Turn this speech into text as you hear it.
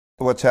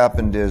what's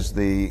happened is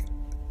they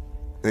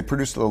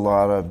produced a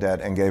lot of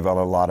debt and gave out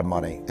a lot of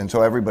money. And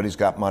so everybody's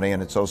got money,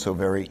 and it's also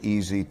very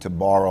easy to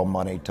borrow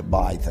money to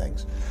buy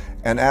things.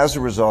 And as a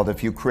result,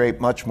 if you create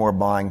much more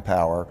buying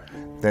power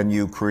than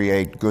you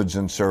create goods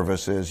and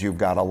services, you've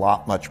got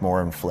much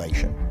more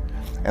inflation.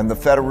 And the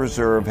Federal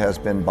Reserve has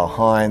been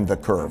behind the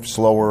curve,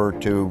 slower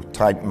to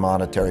tighten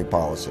monetary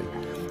policy.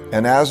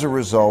 And as a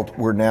result,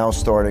 we're now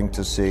starting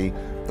to see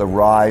the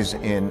rise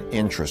in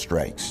interest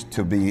rates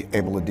to be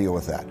able to deal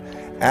with that.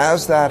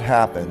 As that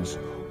happens,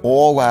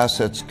 all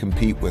assets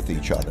compete with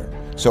each other.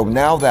 So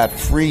now that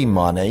free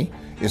money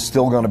is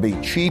still going to be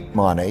cheap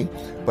money,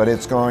 but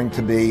it's going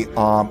to be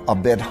a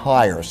bit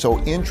higher. So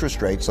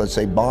interest rates, let's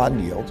say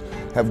bond yields,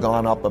 have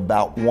gone up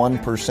about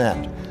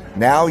 1%.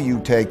 Now you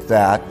take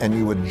that and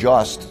you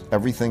adjust,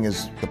 everything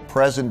is the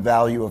present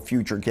value of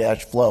future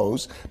cash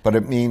flows, but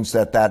it means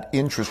that that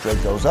interest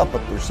rate goes up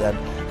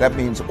 1%. That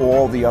means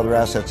all the other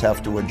assets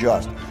have to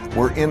adjust.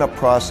 We're in a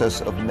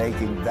process of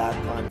making that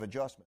kind of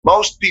adjustment.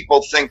 Most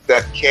people think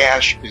that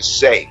cash is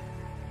safe.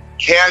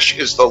 Cash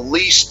is the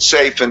least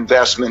safe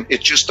investment. It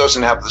just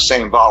doesn't have the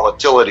same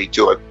volatility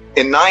to it.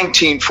 In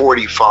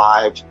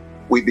 1945,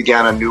 we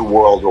began a new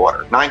world order.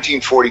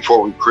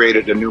 1944, we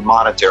created a new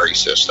monetary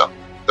system,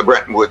 the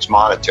Bretton Woods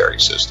monetary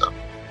system.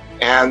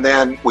 And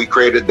then we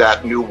created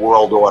that new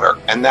world order.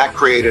 And that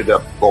created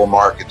bull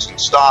markets and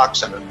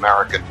stocks and an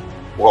American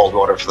world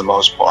order for the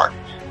most part.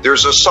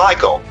 There's a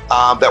cycle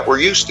that we're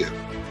used to,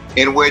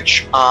 in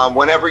which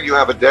whenever you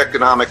have an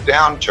economic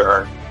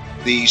downturn,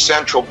 the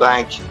central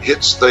bank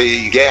hits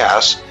the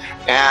gas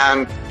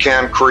and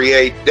can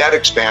create debt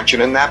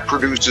expansion, and that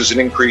produces an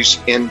increase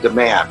in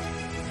demand.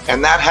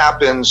 And that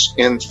happens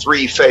in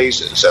 3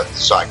 phases of the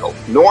cycle.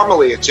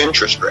 Normally, it's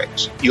interest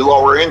rates. You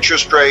lower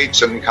interest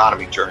rates and the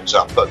economy turns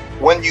up. But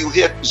when you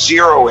hit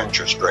 0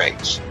 interest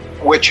rates,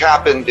 which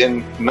happened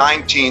in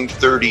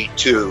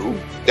 1932,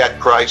 debt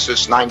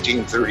crisis,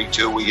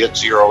 1932, we hit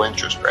 0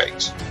 interest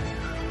rates.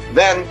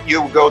 Then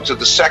you go to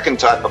the second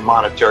type of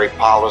monetary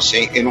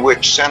policy, in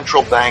which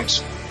central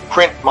banks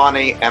print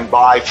money and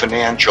buy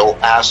financial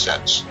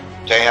assets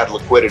to add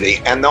liquidity.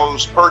 And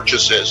those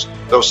purchases,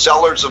 those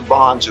sellers of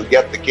bonds who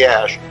get the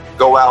cash,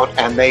 go out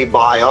and they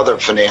buy other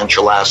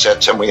financial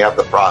assets, and we have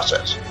the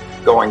process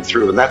going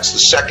through. And that's the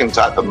second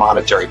type of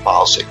monetary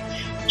policy.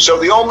 So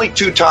the only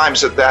 2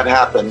 times that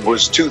happened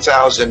was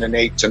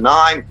 2008 to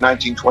 9,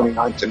 1929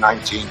 to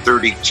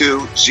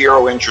 1932,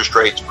 0 interest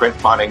rates,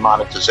 print money,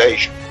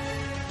 monetization.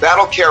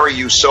 That'll carry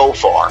you so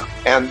far.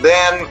 And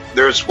then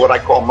there's what I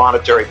call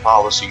monetary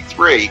policy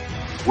 3,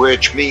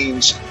 which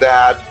means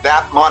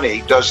that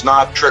money does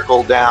not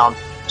trickle down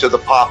to the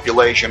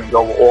population and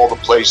go all the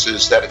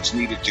places that it's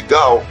needed to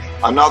go.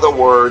 In other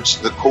words,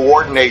 the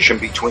coordination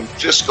between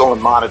fiscal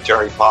and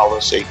monetary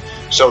policy,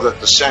 so that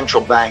the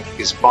central bank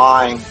is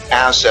buying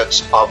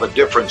assets of a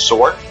different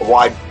sort, a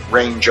wide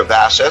range of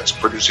assets,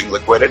 producing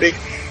liquidity,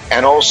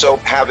 and also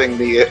having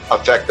the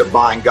effect of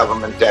buying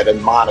government debt and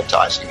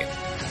monetizing it.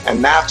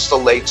 And that's the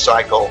late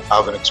cycle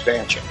of an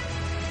expansion.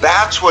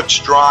 That's what's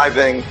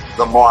driving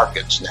the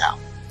markets now.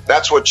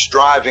 That's what's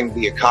driving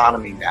the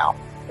economy now.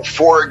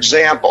 For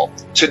example,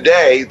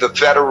 today, the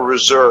Federal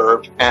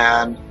Reserve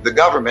and the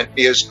government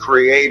is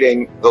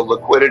creating the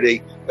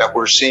liquidity that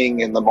we're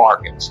seeing in the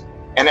markets.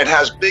 And it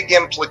has big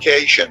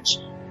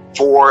implications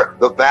for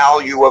the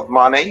value of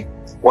money.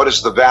 What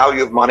is the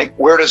value of money?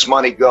 Where does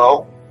money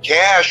go?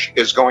 Cash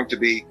is going to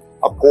be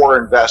a poor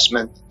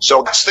investment.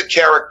 So that's the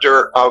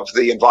character of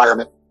the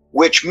environment,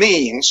 which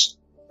means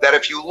that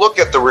if you look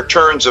at the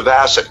returns of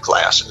asset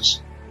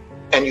classes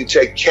and you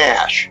take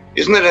cash,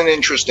 isn't it an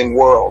interesting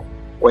world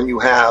when you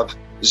have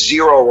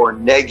 0 or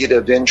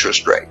negative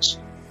interest rates?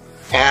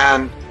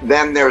 And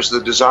then there's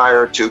the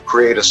desire to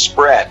create a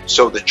spread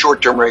so that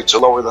short-term rates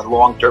are lower than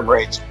long-term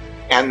rates,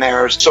 and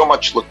there's so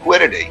much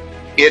liquidity.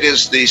 It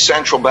is the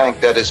central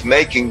bank that is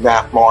making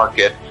that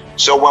market.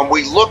 So when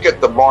we look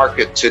at the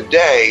market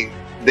today,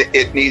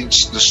 it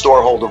needs the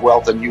storehold of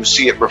wealth, and you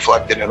see it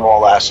reflected in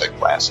all asset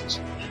classes.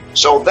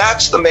 So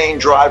that's the main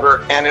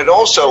driver, and it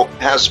also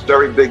has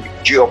very big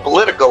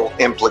geopolitical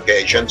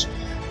implications,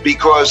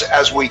 because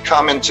as we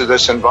come into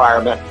this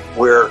environment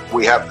where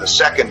we have the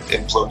second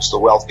influence, the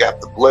wealth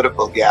gap, the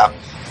political gap,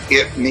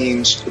 it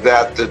means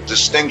that the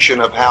distinction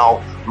of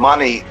how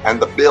money and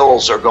the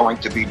bills are going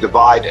to be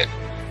divided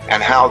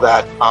and how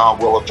that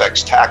will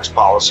affect tax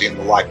policy and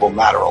the like will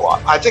matter a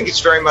lot. I think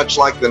it's very much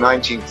like the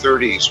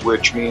 1930s,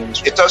 which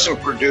means it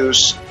doesn't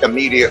produce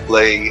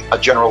immediately a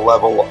general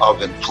level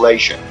of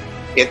inflation.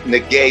 It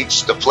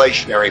negates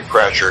deflationary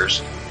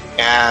pressures,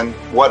 and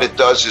what it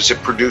does is it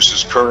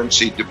produces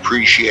currency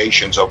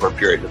depreciations over a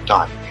period of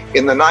time.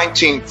 In the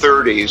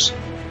 1930s,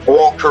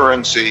 all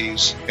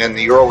currencies in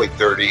the early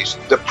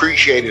 30s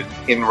depreciated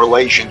in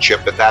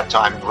relationship at that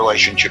time, in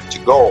relationship to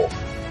gold.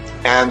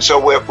 And so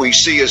what we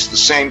see is the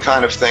same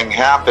kind of thing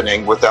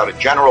happening without a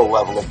general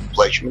level of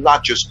inflation,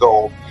 not just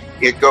gold,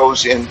 It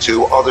goes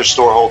into other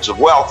storeholds of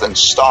wealth and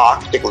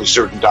stock, particularly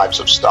certain types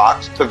of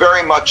stocks, but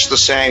very much the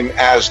same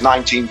as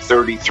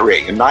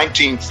 1933. In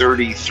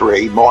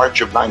 1933,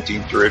 March of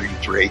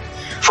 1933,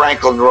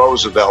 Franklin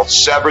Roosevelt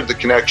severed the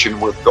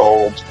connection with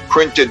gold,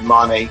 printed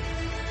money,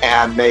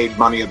 and made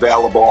money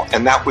available,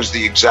 and that was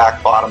the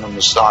exact bottom in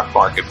the stock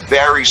market.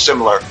 Very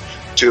similar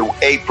to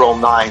April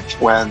 9th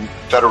when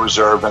Federal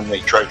Reserve and the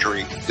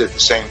Treasury did the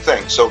same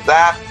thing. So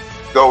that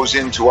goes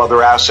into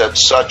other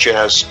assets such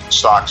as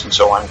stocks and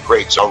so on, and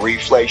creates a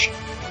reflation.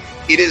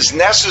 It is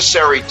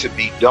necessary to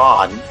be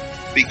done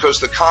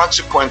because the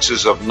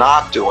consequences of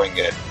not doing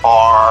it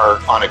are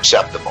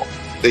unacceptable.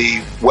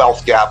 The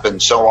wealth gap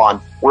and so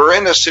on. We're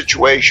in a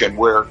situation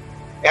where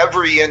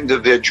every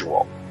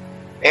individual,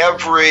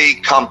 every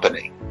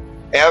company,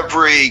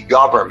 every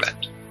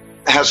government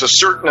has a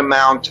certain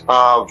amount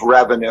of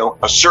revenue,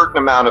 a certain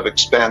amount of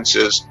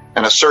expenses,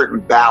 and a certain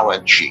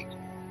balance sheet.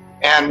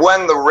 And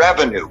when the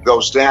revenue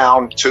goes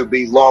down to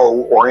be low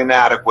or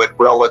inadequate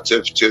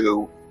relative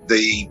to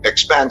the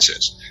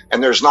expenses,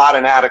 and there's not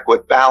an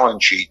adequate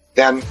balance sheet,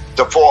 then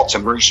defaults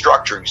and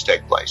restructurings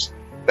take place.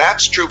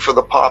 That's true for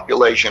the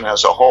population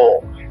as a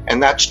whole,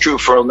 and that's true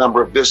for a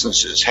number of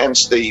businesses,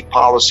 hence the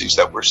policies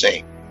that we're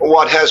seeing.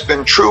 What has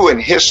been true in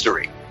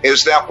history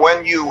is that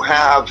when you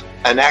have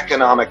an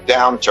economic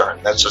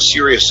downturn, that's a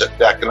serious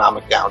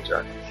economic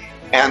downturn,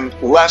 and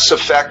less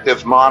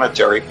effective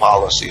monetary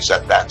policies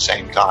at that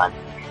same time,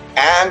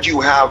 and you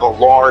have a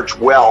large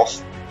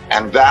wealth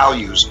and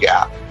values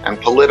gap and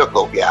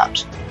political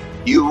gaps,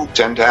 you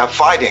tend to have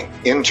fighting,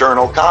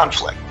 internal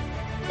conflict.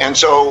 And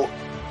so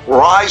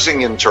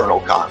rising internal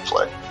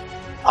conflict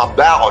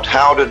about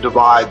how to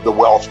divide the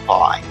wealth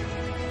pie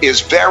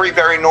is very,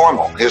 very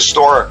normal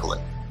historically.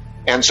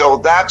 And so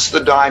that's the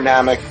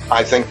dynamic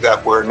I think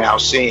that we're now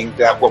seeing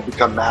that will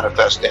become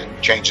manifest in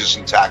changes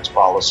in tax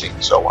policy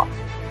and so on.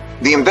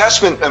 The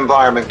investment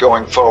environment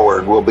going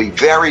forward will be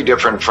very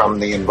different from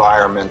the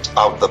environment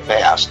of the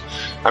past.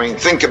 I mean,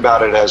 think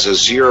about it as a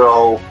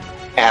zero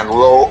and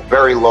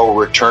very low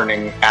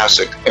returning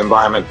asset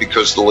environment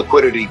because the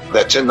liquidity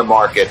that's in the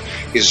market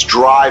is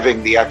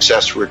driving the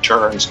excess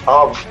returns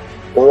of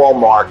all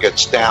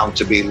markets down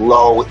to be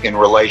low in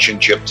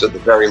relationship to the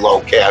very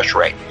low cash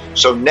rate.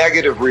 So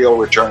negative real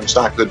returns,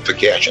 not good for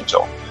cash and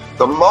so on.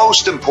 The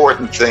most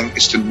important thing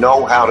is to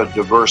know how to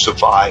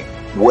diversify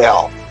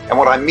well. And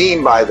what I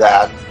mean by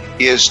that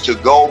is to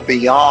go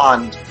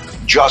beyond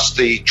just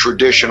the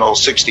traditional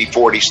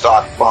 60-40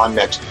 stock bond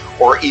mix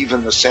or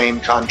even the same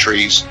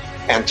countries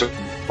and to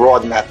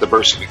broaden that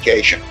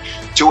diversification.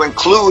 To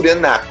include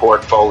in that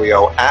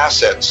portfolio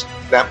assets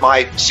that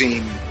might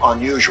seem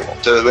unusual,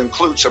 to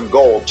include some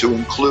gold, to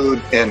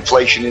include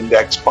inflation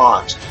index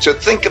bonds, to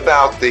think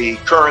about the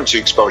currency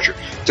exposure,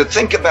 to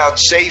think about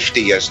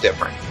safety as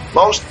different.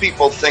 Most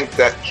people think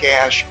that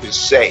cash is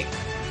safe.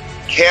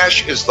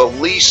 Cash is the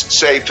least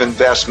safe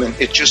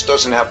investment. It just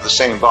doesn't have the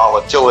same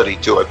volatility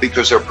to it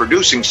because they're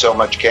producing so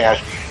much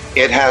cash.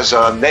 It has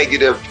a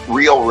negative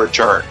real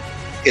return.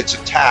 It's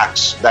a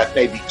tax that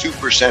maybe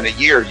 2% a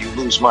year you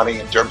lose money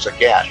in terms of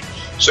cash.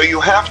 So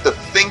you have to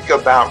think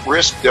about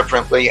risk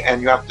differently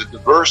and you have to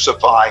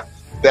diversify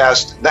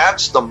best.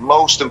 That's the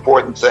most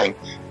important thing,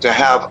 to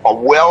have a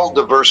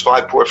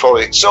well-diversified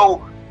portfolio.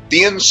 So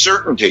the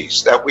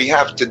uncertainties that we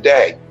have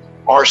today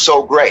are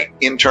so great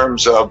in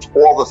terms of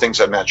all the things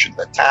I mentioned,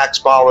 the tax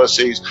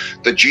policies,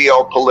 the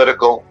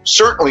geopolitical.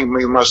 Certainly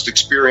we must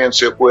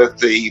experience it with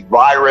the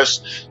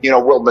virus.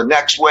 Will the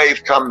next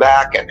wave come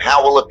back and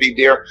how will it be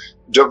there?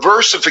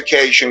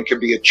 Diversification can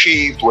be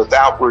achieved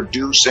without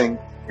reducing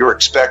your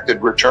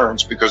expected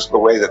returns because of the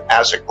way that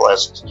asset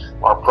classes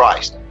are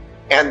priced.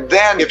 And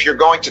then if you're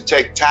going to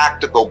take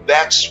tactical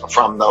bets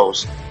from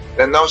those,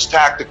 then those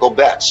tactical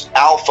bets,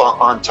 alpha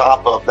on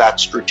top of that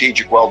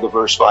strategic,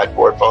 well-diversified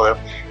portfolio,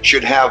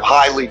 should have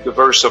highly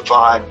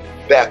diversified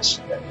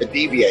bets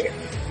deviating.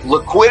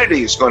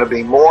 Liquidity is going to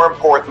be more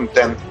important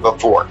than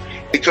before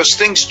because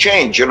things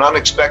change in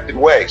unexpected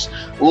ways.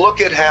 Look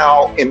at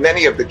how, in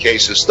many of the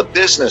cases, the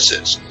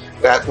businesses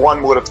that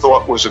one would have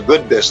thought was a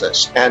good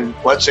business, and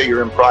let's say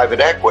you're in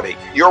private equity,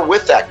 you're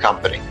with that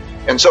company.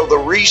 And so the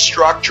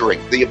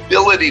restructuring, the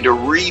ability to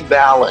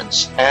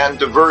rebalance and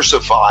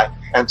diversify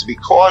and to be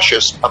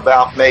cautious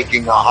about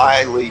making a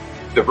highly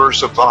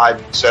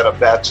diversified set of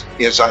bets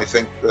is, I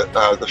think,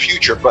 the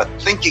future. But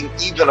thinking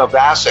even of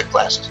asset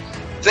classes,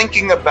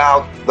 thinking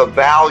about the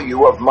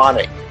value of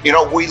money.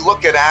 We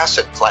look at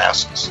asset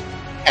classes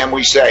and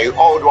we say,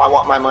 oh, do I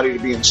want my money to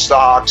be in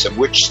stocks and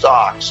which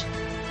stocks?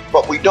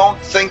 But we don't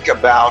think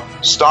about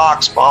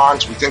stocks,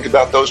 bonds. We think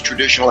about those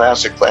traditional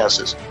asset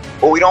classes,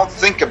 but we don't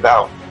think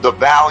about the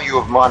value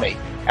of money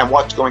and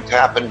what's going to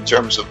happen in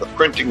terms of the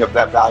printing of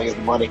that value of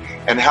the money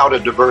and how to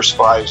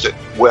diversify it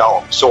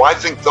well. So I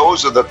think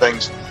those are the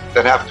things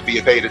that have to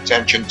be paid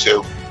attention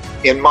to,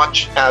 in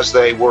much as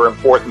they were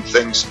important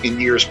things in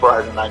years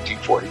prior to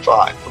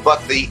 1945.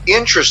 But the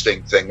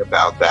interesting thing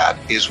about that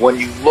is when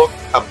you look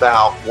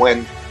about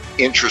when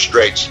interest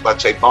rates,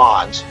 let's say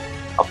bonds,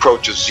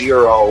 approach a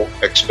zero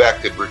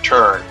expected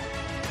return,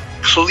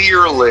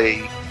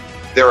 clearly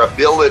their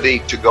ability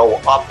to go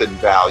up in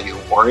value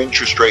or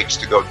interest rates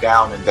to go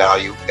down in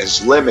value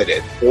is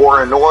limited.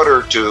 Or in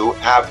order to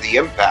have the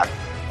impact,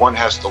 one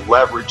has to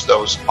leverage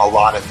those a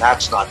lot, and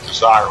that's not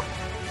desirable.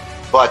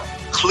 But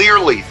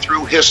clearly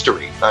through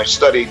history, I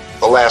studied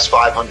the last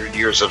 500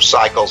 years of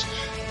cycles,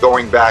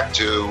 going back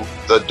to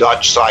the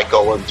Dutch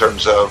cycle in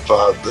terms of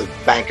the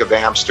Bank of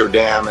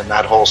Amsterdam and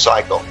that whole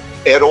cycle.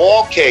 In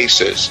all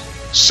cases,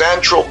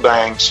 central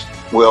banks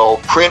will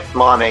print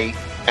money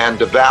and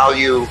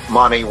devalue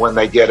money when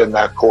they get in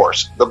that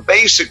course. The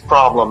basic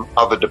problem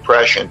of a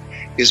depression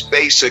is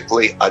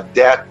basically a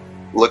debt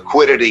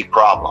liquidity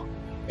problem.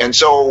 And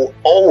so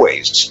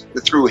always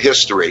through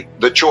history,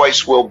 the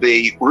choice will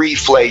be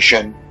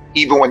reflation,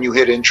 even when you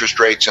hit interest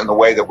rates in the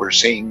way that we're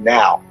seeing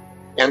now.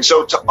 And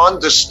so to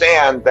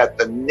understand that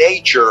the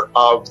nature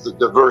of the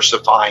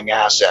diversifying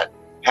asset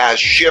has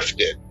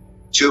shifted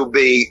to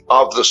be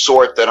of the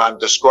sort that I'm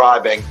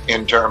describing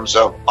in terms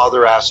of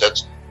other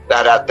assets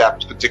that at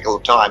that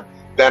particular time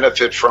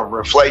benefit from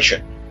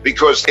reflation,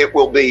 because it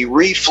will be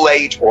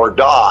reflate or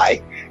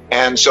die.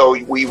 And so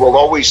we will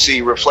always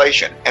see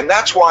reflation. And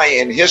that's why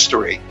in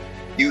history,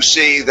 you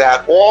see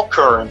that all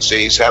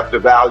currencies have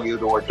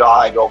devalued or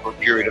died over a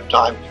period of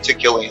time,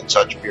 particularly in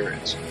such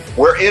periods.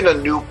 We're in a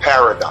new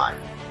paradigm.